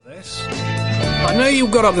I know you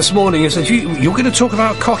got up this morning and said you're going to talk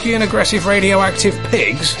about cocky and aggressive radioactive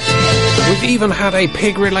pigs. We've even had a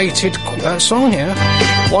pig-related song here.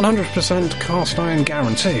 100% cast iron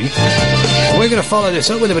guarantee. We're going to follow this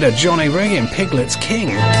up with a bit of Johnny Ring in Piglet's King.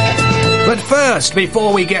 But first,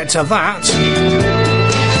 before we get to that,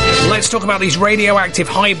 let's talk about these radioactive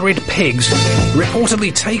hybrid pigs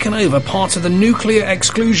reportedly taken over parts of the nuclear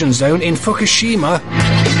exclusion zone in Fukushima.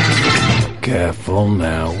 Careful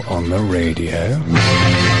now on the radio.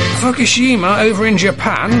 Fukushima over in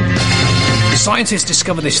Japan. Scientists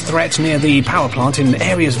discovered this threat near the power plant in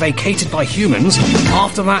areas vacated by humans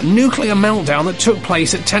after that nuclear meltdown that took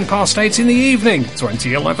place at 8:10 in the evening,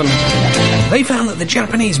 2011. They found that the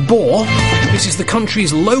Japanese boar, this is the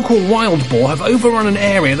country's local wild boar, have overrun an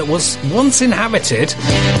area that was once inhabited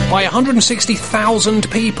by 160,000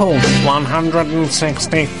 people.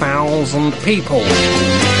 160,000 people.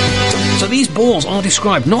 So these boars are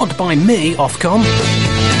described not by me, Ofcom.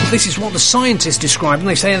 This is what the scientists describe, and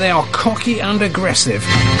they say they are cocky and aggressive.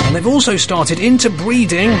 And they've also started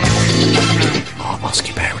interbreeding... ask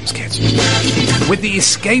your parents, kids. With the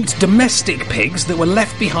escaped domestic pigs that were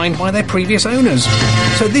left behind by their previous owners.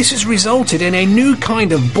 So this has resulted in a new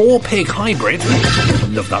kind of boar-pig hybrid. I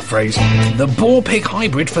love that phrase. The boar-pig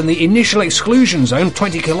hybrid from the initial exclusion zone,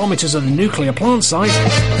 20 kilometres of the nuclear plant site.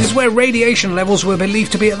 This is where radiation levels were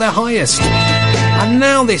believed to be at their highest. And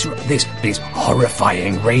now this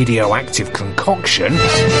horrifying radioactive concoction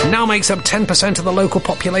now makes up 10% of the local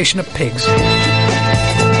population of pigs.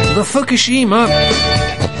 The Fukushima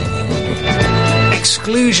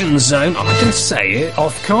exclusion zone, I can say it,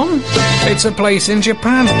 Ofcom. It's a place in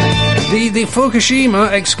Japan. The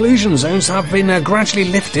Fukushima exclusion zones have been gradually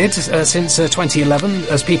lifted since 2011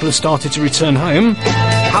 as people have started to return home.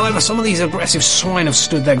 However, some of these aggressive swine have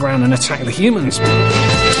stood their ground and attacked the humans.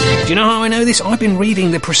 Do you know how I know this? I've been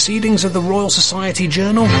reading the Proceedings of the Royal Society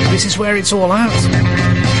Journal. This is where it's all at.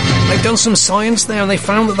 They've done some science there and they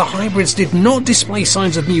found that the hybrids did not display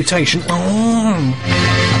signs of mutation.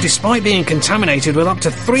 Despite being contaminated with up to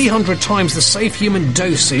 300 times the safe human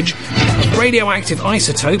dosage of radioactive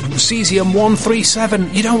isotope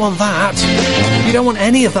cesium-137. You don't want that. You don't want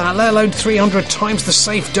any of that, let alone 300 times the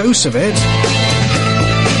safe dose of it.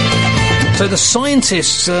 So the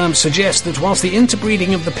scientists suggest that whilst the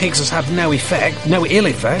interbreeding of the pigs has had no ill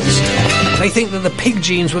effects, they think that the pig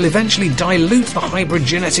genes will eventually dilute the hybrid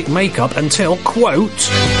genetic makeup until, quote,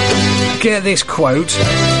 get this quote,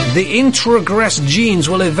 the introgress genes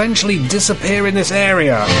will eventually disappear in this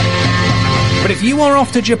area. But if you are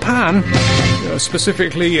off to Japan,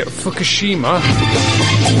 specifically Fukushima,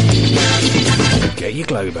 get your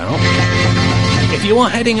globe out. If you are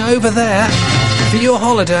heading over there for your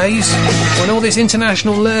holidays, when all this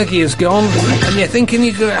international lurgy is gone, and you're thinking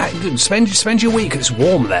you could spend your week, it's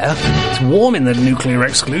warm there. It's warm in the nuclear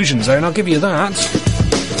exclusion zone, I'll give you that.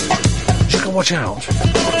 Just gotta watch out.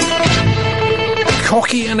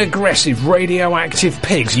 Cocky and aggressive radioactive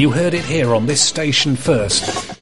pigs, you heard it here on this station first.